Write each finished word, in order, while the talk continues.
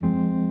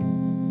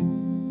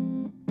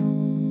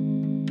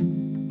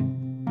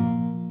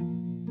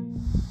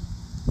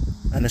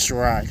And it's a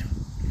ride.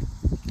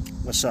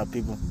 What's up,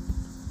 people?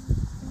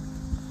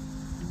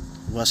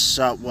 What's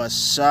up?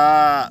 What's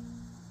up?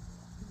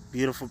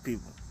 Beautiful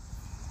people.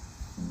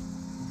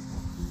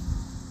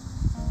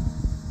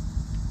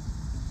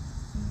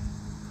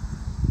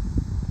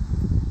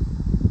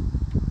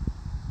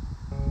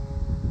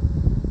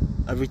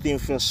 Everything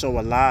feels so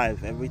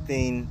alive.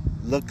 Everything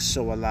looks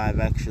so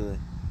alive, actually.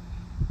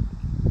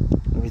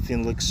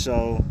 Everything looks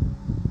so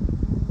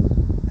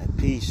at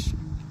peace.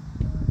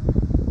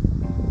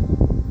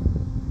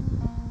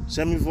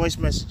 Send me voice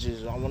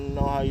messages. I want to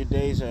know how your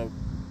days are,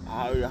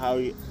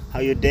 how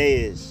your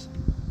day is.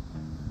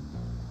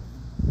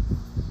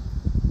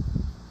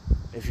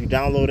 If you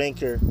download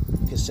Anchor,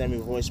 you can send me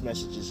voice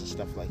messages and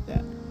stuff like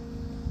that.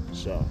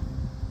 So,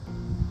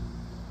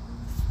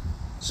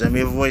 send me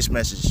a voice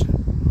message.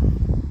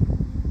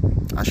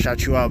 I'll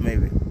shout you out,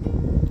 maybe.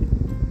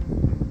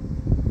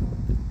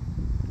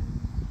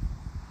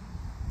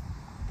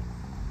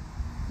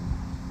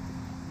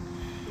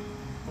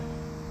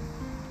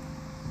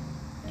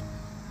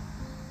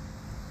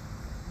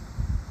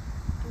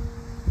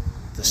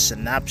 The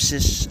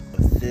synopsis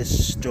of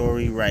this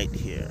story right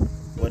here.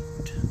 What are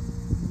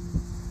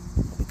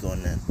we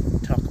going to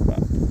talk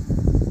about?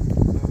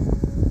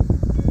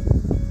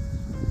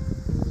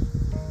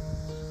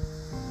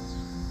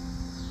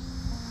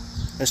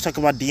 Let's talk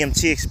about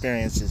DMT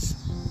experiences.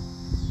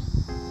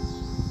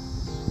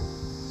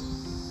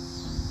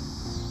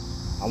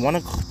 I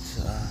want to,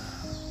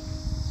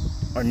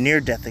 or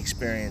near-death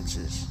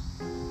experiences.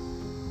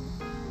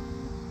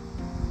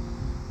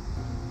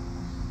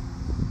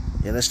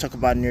 Yeah, let's talk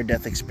about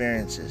near-death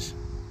experiences.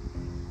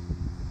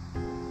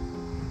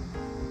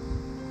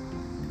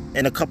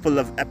 In a couple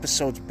of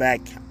episodes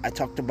back, I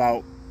talked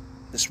about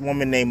this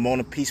woman named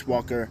Mona Peace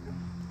Walker,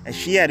 and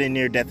she had a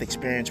near-death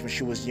experience when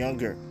she was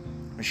younger.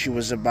 When she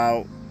was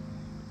about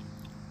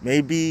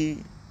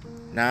maybe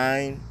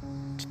 9,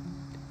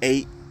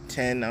 8,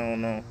 10, I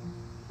don't know.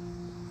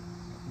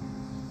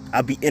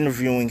 I'll be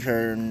interviewing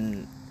her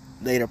in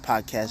later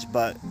podcasts,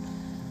 but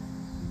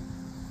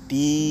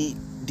these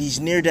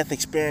near-death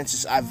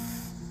experiences, I've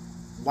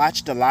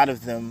watched a lot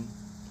of them,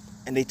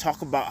 and they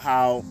talk about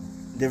how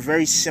they're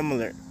very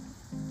similar.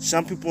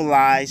 Some people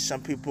lie,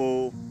 some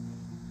people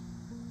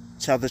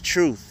tell the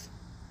truth.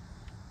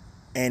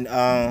 And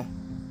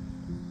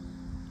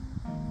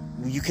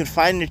you can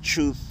find the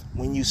truth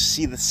when you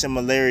see the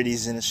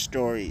similarities in the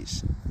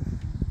stories.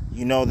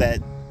 You know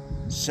that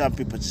some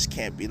people just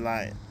can't be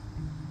lying.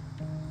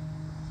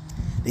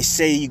 They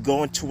say you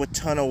go into a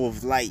tunnel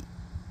of light,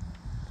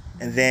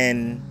 and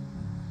then,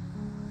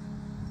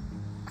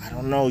 I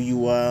don't know,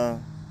 you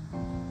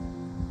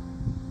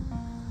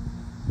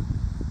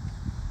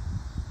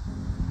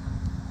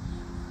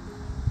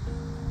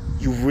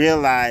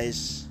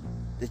realize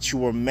that you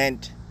were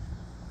meant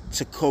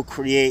to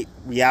co-create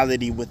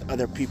reality with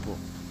other people.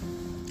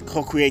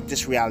 Co-create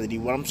this reality.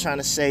 What I'm trying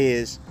to say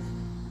is,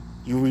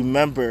 you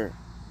remember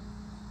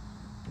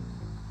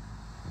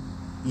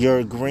your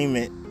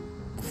agreement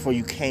before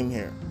you came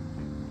here.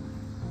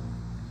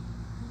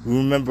 You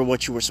remember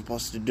what you were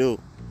supposed to do.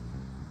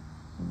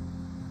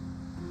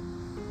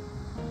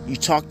 You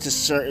talk to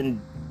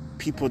certain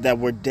people that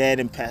were dead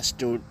and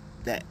passed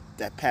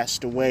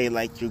away,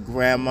 like your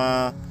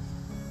grandma,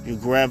 your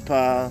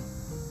grandpa,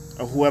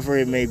 or whoever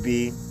it may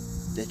be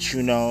that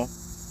you know,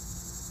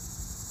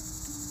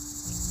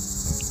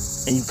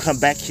 and you come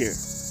back here.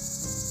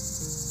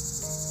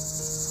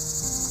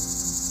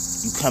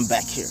 You come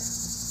back here.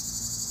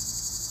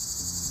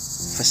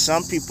 For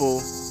some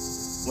people,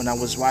 when I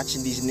was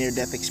watching these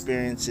near-death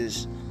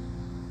experiences,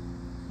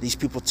 these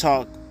people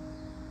talk,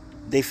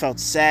 they felt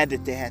sad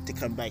that they had to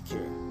come back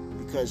here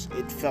because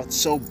it felt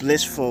so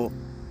blissful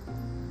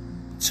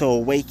to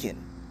awaken,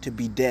 to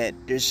be dead.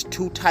 There's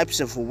two types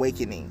of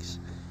awakenings.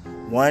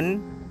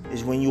 One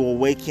is when you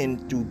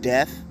awaken through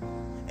death,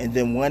 and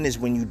then one is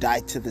when you die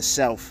to the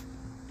self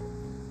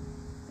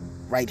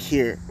right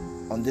here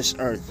on this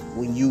earth.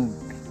 When you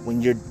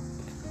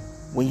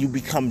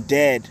become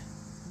dead,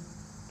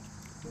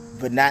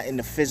 but not in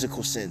the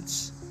physical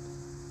sense.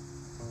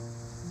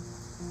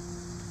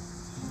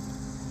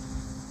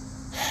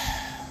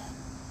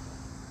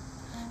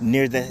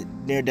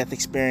 Near-death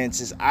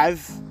experiences.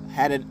 I've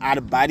had an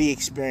out-of-body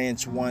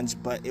experience once,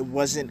 but it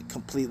wasn't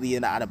completely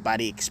an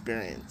out-of-body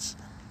experience.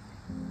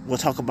 We'll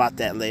talk about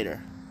that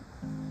later.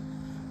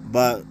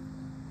 But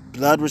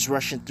blood was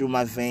rushing through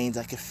my veins.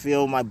 I could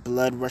feel my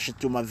blood rushing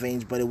through my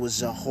veins, but it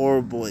was a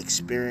horrible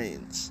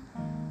experience.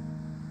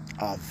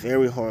 A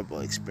very horrible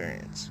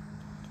experience.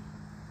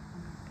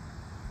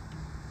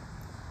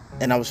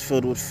 And I was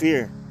filled with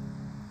fear.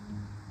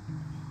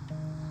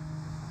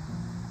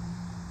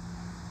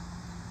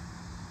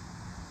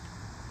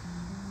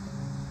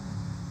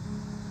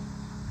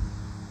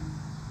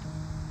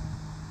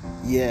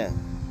 Yeah.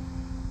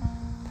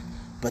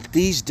 But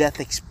these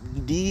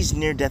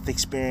near-death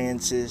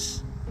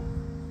experiences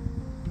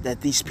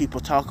that these people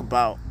talk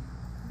about,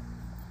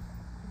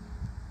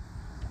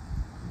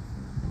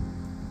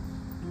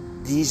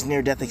 these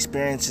near-death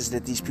experiences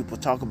that these people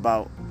talk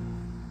about,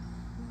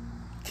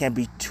 can't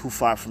be too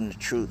far from the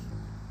truth.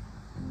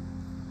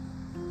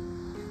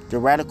 The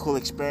radical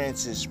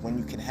experience is when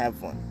you can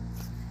have one.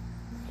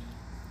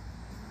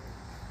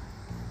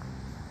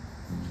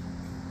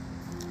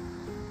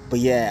 But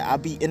yeah, I'll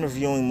be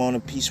interviewing Mona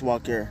Peace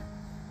Walker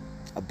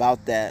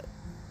about that.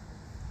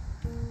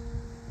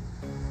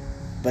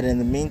 But in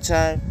the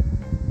meantime,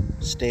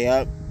 stay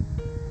up,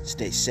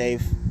 stay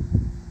safe.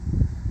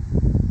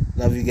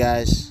 Love you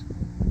guys.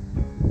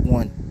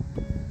 One.